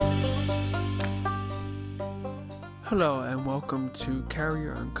Hello and welcome to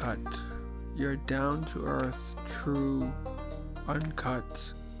Carrier Uncut, your down-to-earth, true,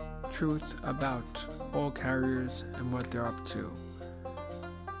 uncut truth about all carriers and what they're up to.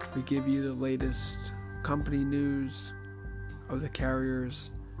 We give you the latest company news of the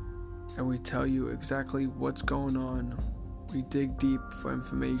carriers and we tell you exactly what's going on. We dig deep for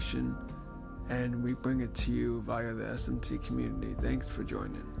information and we bring it to you via the SMT community. Thanks for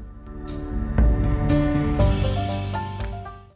joining.